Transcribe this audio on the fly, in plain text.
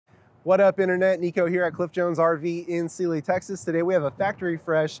What up, Internet? Nico here at Cliff Jones RV in Sealy, Texas. Today we have a factory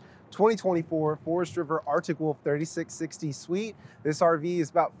fresh 2024 Forest River Arctic Wolf 3660 Suite. This RV is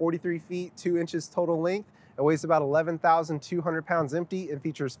about 43 feet, 2 inches total length. It weighs about 11,200 pounds empty and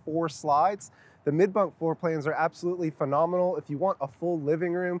features 4 slides. The mid-bunk floor plans are absolutely phenomenal. If you want a full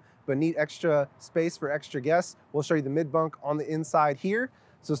living room but need extra space for extra guests, we'll show you the mid-bunk on the inside here.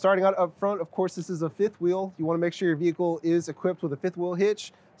 So starting out up front, of course, this is a 5th wheel. You want to make sure your vehicle is equipped with a 5th wheel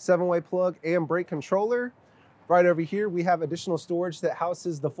hitch, 7-way plug, and brake controller. Right over here, we have additional storage that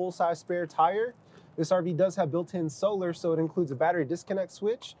houses the full-size spare tire. This RV does have built-in solar, so it includes a battery disconnect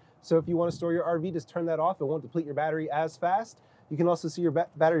switch. So if you want to store your RV, just turn that off. It won't deplete your battery as fast. You can also see your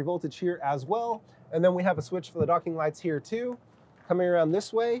battery voltage here as well. And then we have a switch for the docking lights here too. Coming around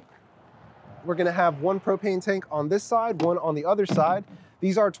this way, we're going to have one propane tank on this side, one on the other side.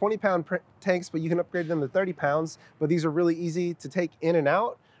 These are 20-pound tanks, but you can upgrade them to 30 pounds, but these are really easy to take in and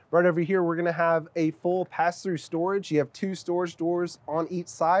out. Right over here, we're gonna have a full pass-through storage. You have 2 storage doors on each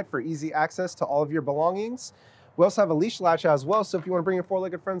side for easy access to all of your belongings. We also have a leash latch as well, so if you wanna bring your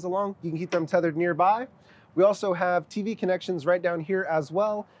 4-legged friends along, you can keep them tethered nearby. We also have TV connections right down here as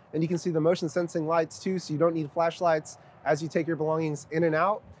well, and you can see the motion sensing lights too, so you don't need flashlights as you take your belongings in and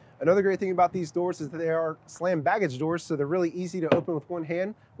out. Another great thing about these doors is that they are slam baggage doors, so they're really easy to open with one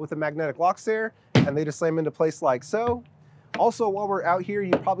hand with a magnetic locks there, and they just slam into place like so. Also, while we're out here,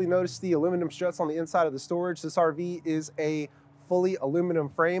 you probably noticed the aluminum struts on the inside of the storage. This RV is a fully aluminum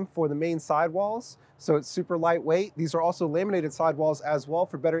frame for the main sidewalls, so it's super lightweight. These are also laminated sidewalls as well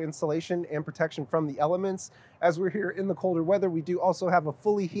for better insulation and protection from the elements. As we're here in the colder weather, we do also have a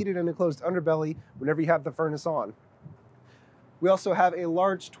fully heated and enclosed underbelly whenever you have the furnace on. We also have a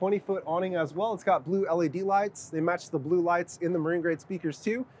large 20-foot awning as well. It's got blue LED lights. They match the blue lights in the marine grade speakers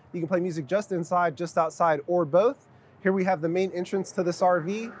too. You can play music just inside, just outside, or both. Here we have the main entrance to this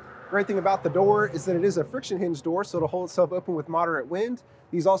RV. Great thing about the door is that it is a friction hinge door, so it'll hold itself open with moderate wind.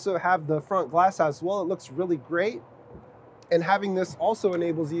 These also have the front glass as well. It looks really great. And having this also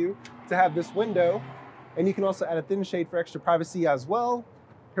enables you to have this window, and you can also add a thin shade for extra privacy as well.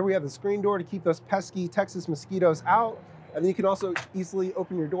 Here we have the screen door to keep those pesky Texas mosquitoes out. And then you can also easily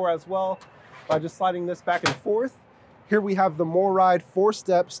open your door as well by just sliding this back and forth. Here we have the MORride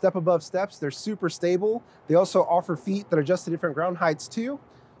 4-step, step above steps. They're super stable. They also offer feet that adjust to different ground heights too.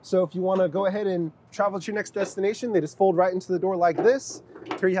 So if you want to go ahead and travel to your next destination, they just fold right into the door like this.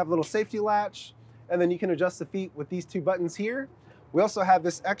 Here you have a little safety latch, and then you can adjust the feet with these 2 buttons here. We also have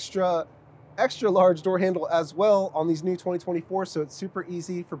this extra large door handle as well on these new 2024, so it's super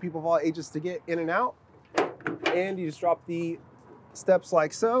easy for people of all ages to get in and out. And you just drop the steps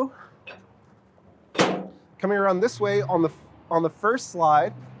like so. Coming around this way on the first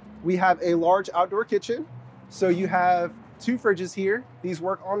slide, we have a large outdoor kitchen. So you have 2 fridges here. These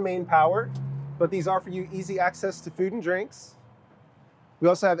work on main power, but these offer you easy access to food and drinks. We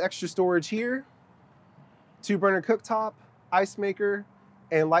also have extra storage here, 2-burner cooktop, ice maker,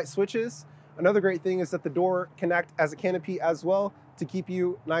 and light switches. Another great thing is that the door can act as a canopy as well to keep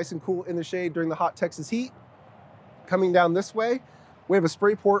you nice and cool in the shade during the hot Texas heat. Coming down this way, we have a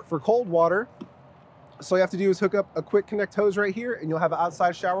spray port for cold water. So all you have to do is hook up a quick connect hose right here and you'll have an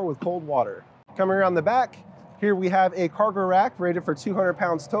outside shower with cold water. Coming around the back, here we have a cargo rack rated for 200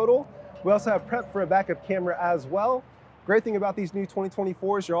 pounds total. We also have prep for a backup camera as well. Great thing about these new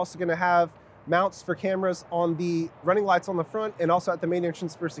 2024s, you're also gonna have mounts for cameras on the running lights on the front and also at the main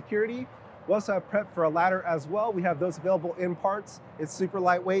entrance for security. We also have prep for a ladder as well. We have those available in parts. It's super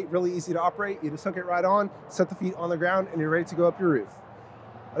lightweight, really easy to operate. You just hook it right on, set the feet on the ground, and you're ready to go up your roof.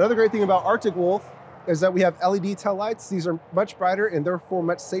 Another great thing about Arctic Wolf is that we have LED tail lights. These are much brighter and therefore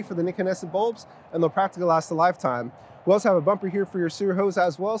much safer than incandescent bulbs, and they'll practically last a lifetime. We also have a bumper here for your sewer hose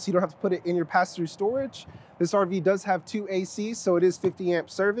as well, so you don't have to put it in your pass-through storage. This RV does have 2 ACs, so it is 50 amp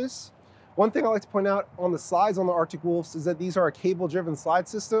service. One thing I like to point out on the slides on the Arctic Wolves is that these are a cable-driven slide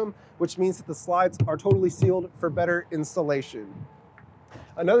system, which means that the slides are totally sealed for better installation.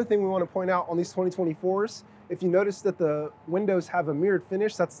 Another thing we want to point out on these 2024s, if you notice that the windows have a mirrored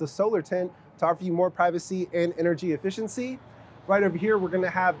finish, that's the solar tint to offer you more privacy and energy efficiency. Right over here, we're going to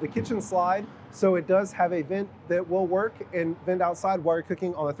have the kitchen slide, so it does have a vent that will work and vent outside while you're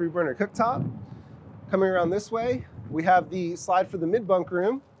cooking on a 3-burner cooktop. Coming around this way, we have the slide for the mid-bunk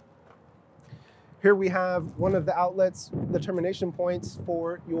room. Here we have one of the outlets, the termination points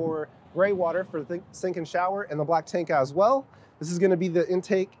for your gray water for the sink and shower, and the black tank as well. This is going to be the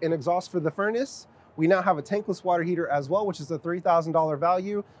intake and exhaust for the furnace. We now have a tankless water heater as well, which is a $3,000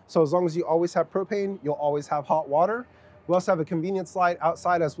 value. So as long as you always have propane, you'll always have hot water. We also have a convenience slide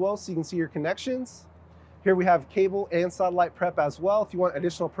outside as well, so you can see your connections. Here we have cable and satellite prep as well if you want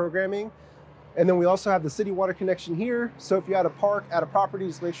additional programming. And then we also have the city water connection here. So if you're at a park, at a property,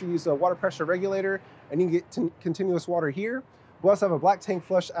 just make sure you use a water pressure regulator and you can get continuous water here. We also have a black tank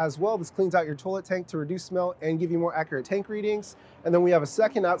flush as well. This cleans out your toilet tank to reduce smell and give you more accurate tank readings. And then we have a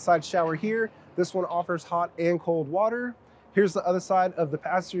second outside shower here. This one offers hot and cold water. Here's the other side of the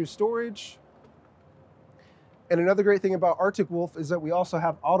pass-through storage. And another great thing about Arctic Wolf is that we also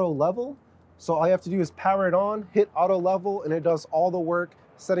have auto level. So all you have to do is power it on, hit auto level, and it does all the work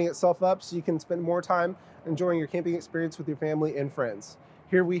setting itself up so you can spend more time enjoying your camping experience with your family and friends.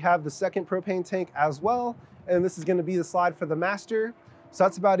 Here we have the second propane tank as well, and this is going to be the slide for the master. So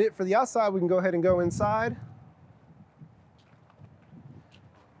that's about it for the outside. We can go ahead and go inside.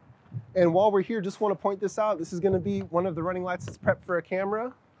 And while we're here, just want to point this out. This is going to be one of the running lights that's prepped for a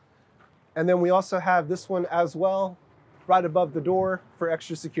camera. And then we also have this one as well, right above the door for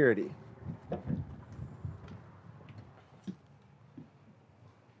extra security.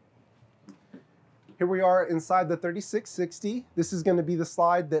 Here we are inside the 3660. This is going to be the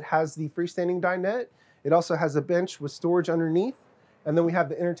slide that has the freestanding dinette. It also has a bench with storage underneath. And then we have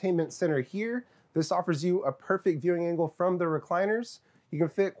the entertainment center here. This offers you a perfect viewing angle from the recliners. You can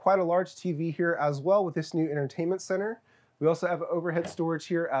fit quite a large TV here as well with this new entertainment center. We also have overhead storage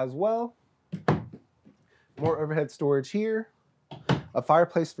here as well. More overhead storage here. A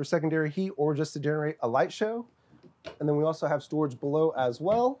fireplace for secondary heat or just to generate a light show. And then we also have storage below as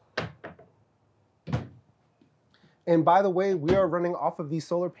well. And by the way, we are running off of the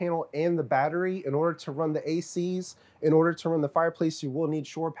solar panel and the battery. In order to run the ACs, in order to run the fireplace, you will need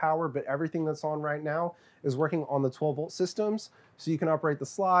shore power, but everything that's on right now is working on the 12-volt systems. So you can operate the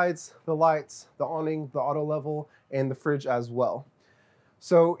slides, the lights, the awning, the auto level, and the fridge as well.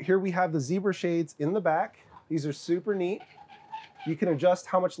 So here we have the zebra shades in the back. These are super neat. You can adjust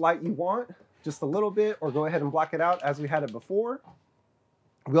how much light you want, just a little bit, or go ahead and block it out as we had it before.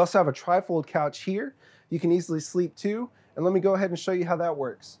 We also have a trifold couch here. You can easily sleep too. And let me go ahead and show you how that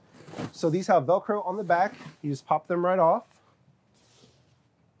works. So these have Velcro on the back. You just pop them right off.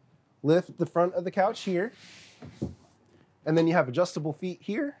 Lift the front of the couch here. And then you have adjustable feet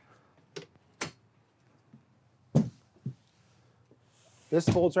here. This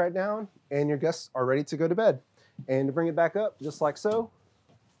folds right down and your guests are ready to go to bed. And to bring it back up, just like so.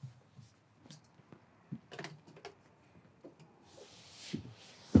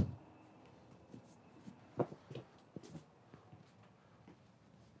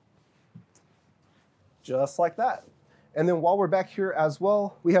 Just like that. And then while we're back here as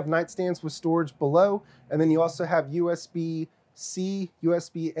well, we have nightstands with storage below. And then you also have USB-C,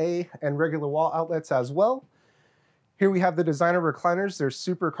 USB-A, and regular wall outlets as well. Here we have the designer recliners. They're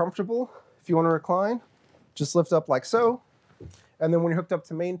super comfortable. If you want to recline, just lift up like so. And then when you're hooked up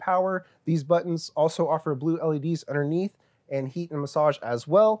to main power, these buttons also offer blue LEDs underneath and heat and massage as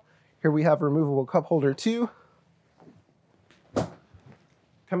well. Here we have a removable cup holder too.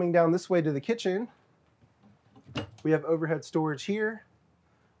 Coming down this way to the kitchen, we have overhead storage here,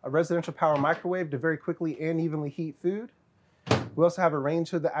 a residential power microwave to very quickly and evenly heat food. We also have a range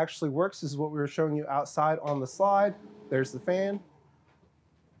hood that actually works. This is what we were showing you outside on the slide. There's the fan.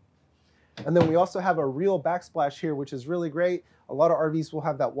 And then we also have a real backsplash here, which is really great. A lot of RVs will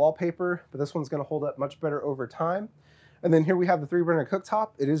have that wallpaper, but this one's going to hold up much better over time. And then here we have the 3-burner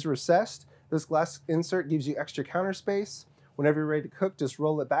cooktop. It is recessed. This glass insert gives you extra counter space. Whenever you're ready to cook, just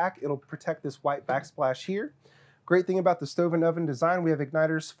roll it back. It'll protect this white backsplash here. Great thing about the stove and oven design, we have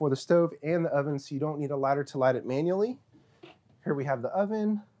igniters for the stove and the oven, so you don't need a lighter to light it manually. Here we have the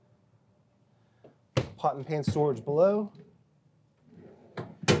oven, pot and pan storage below.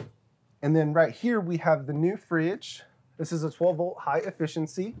 And then right here we have the new fridge. This is a 12-volt high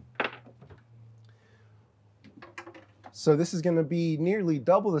efficiency. So this is going to be nearly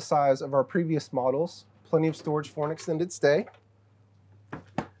double the size of our previous models. Plenty of storage for an extended stay.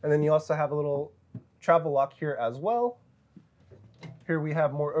 And then you also have a little travel lock here as well. Here we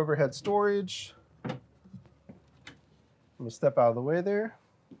have more overhead storage. Let me step out of the way there.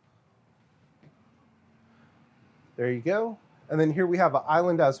 There you go. And then here we have an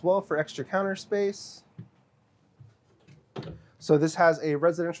island as well for extra counter space. So this has a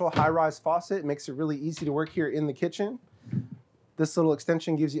residential high-rise faucet. It makes it really easy to work here in the kitchen. This little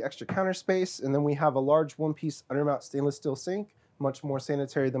extension gives you extra counter space. And then we have a large one-piece undermount stainless steel sink, much more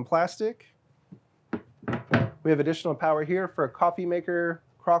sanitary than plastic. We have additional power here for a coffee maker,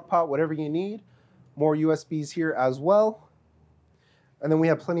 crock pot, whatever you need. More USBs here as well. And then we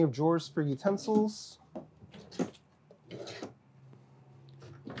have plenty of drawers for utensils.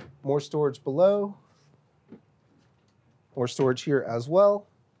 More storage below. More storage here as well.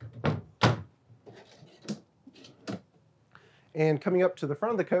 And coming up to the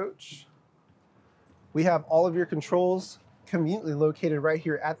front of the coach, we have all of your controls conveniently located right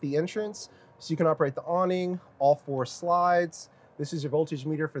here at the entrance. So you can operate the awning, all 4 slides. This is your voltage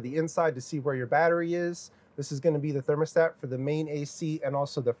meter for the inside to see where your battery is. This is going to be the thermostat for the main AC and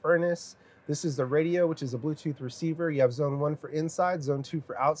also the furnace. This is the radio, which is a Bluetooth receiver. You have zone 1 for inside, zone 2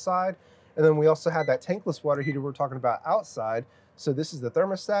 for outside. And then we also have that tankless water heater we're talking about outside. So this is the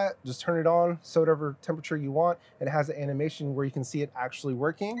thermostat. Just turn it on, set whatever temperature you want, and it has an animation where you can see it actually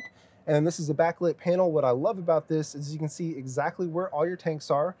working. And then this is the backlit panel. What I love about this is you can see exactly where all your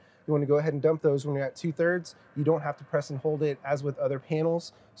tanks are. You want to go ahead and dump those when you're at 2/3. You don't have to press and hold it as with other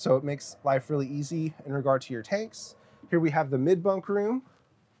panels. So it makes life really easy in regard to your tanks. Here we have the mid-bunk room.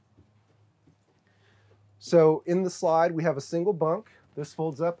 So in the slide, we have a single bunk. This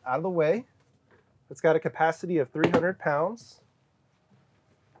folds up out of the way. It's got a capacity of 300 pounds.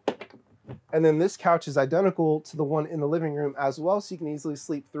 And then this couch is identical to the one in the living room as well, so you can easily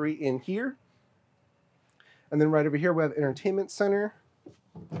sleep 3 in here. And then right over here, we have entertainment center,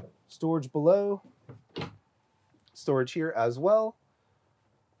 storage below, storage here as well.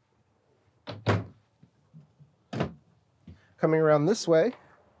 Coming around this way,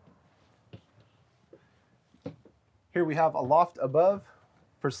 here we have a loft above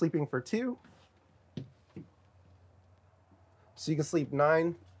for sleeping for 2. So you can sleep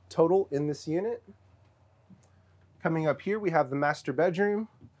 9 total in this unit. Coming up here, we have the master bedroom.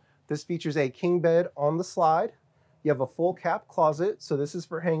 This features a king bed on the slide. You have a full cap closet, so this is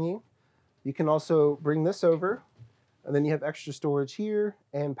for hanging. You can also bring this over, and then you have extra storage here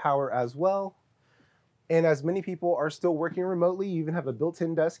and power as well. And as many people are still working remotely, you even have a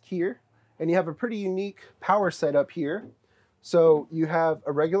built-in desk here, and you have a pretty unique power setup here. So you have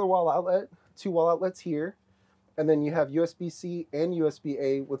a regular wall outlet, 2 wall outlets here, and then you have USB-C and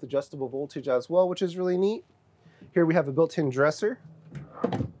USB-A with adjustable voltage as well, which is really neat. Here we have a built-in dresser.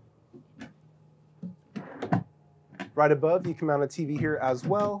 Right above, you can mount a TV here as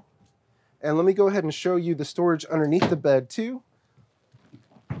well. And let me go ahead and show you the storage underneath the bed too.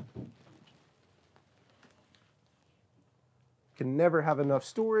 Can never have enough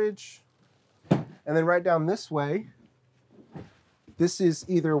storage. And then right down this way, this is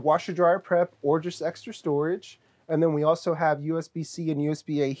either washer dryer prep or just extra storage. And then we also have USB-C and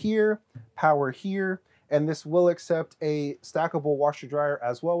USB-A here, power here, and this will accept a stackable washer dryer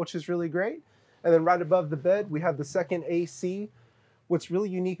as well, which is really great. And then right above the bed, we have the second AC. What's really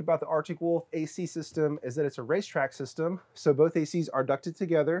unique about the Arctic Wolf AC system is that it's a racetrack system. So both ACs are ducted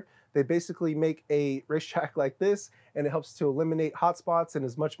together. They basically make a racetrack like this, and it helps to eliminate hotspots and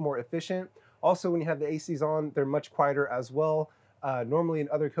is much more efficient. Also, when you have the ACs on, they're much quieter as well. Normally in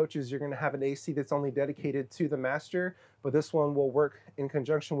other coaches, you're going to have an AC that's only dedicated to the master, but this one will work in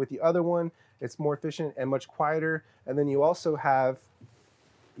conjunction with the other one. It's more efficient and much quieter. And then you also have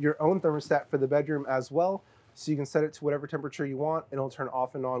your own thermostat for the bedroom as well. So you can set it to whatever temperature you want, and it'll turn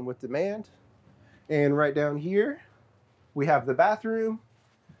off and on with demand. And right down here, we have the bathroom.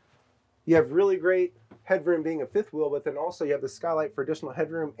 You have really great headroom being a 5th wheel, but then also you have the skylight for additional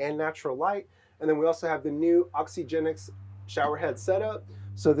headroom and natural light. And then we also have the new Oxygenics shower head setup.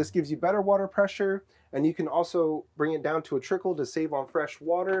 So this gives you better water pressure, and you can also bring it down to a trickle to save on fresh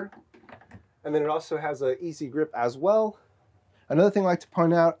water. And then it also has an easy grip as well. Another thing I'd like to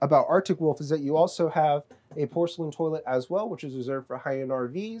point out about Arctic Wolf is that you also have a porcelain toilet as well, which is reserved for high-end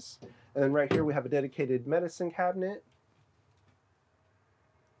RVs. And then right here we have a dedicated medicine cabinet.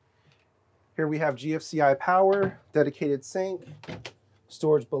 Here we have GFCI power, dedicated sink,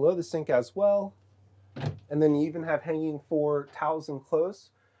 storage below the sink as well. And then you even have hanging for towels and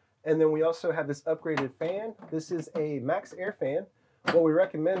clothes. And then we also have this upgraded fan. This is a max air fan. What we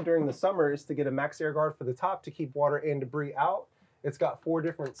recommend during the summer is to get a max air guard for the top to keep water and debris out. It's got 4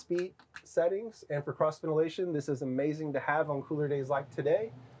 different speed settings, and for cross ventilation, this is amazing to have on cooler days like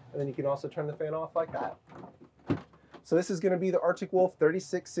today. And then you can also turn the fan off like that. So this is going to be the Arctic Wolf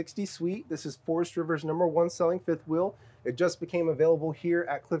 3660 Suite. This is Forest River's #1 selling 5th wheel. It just became available here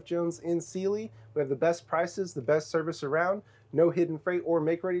at Cliff Jones in Sealy. We have the best prices, the best service around, no hidden freight or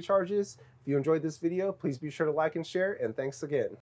make-ready charges. If you enjoyed this video, please be sure to like and share, and thanks again.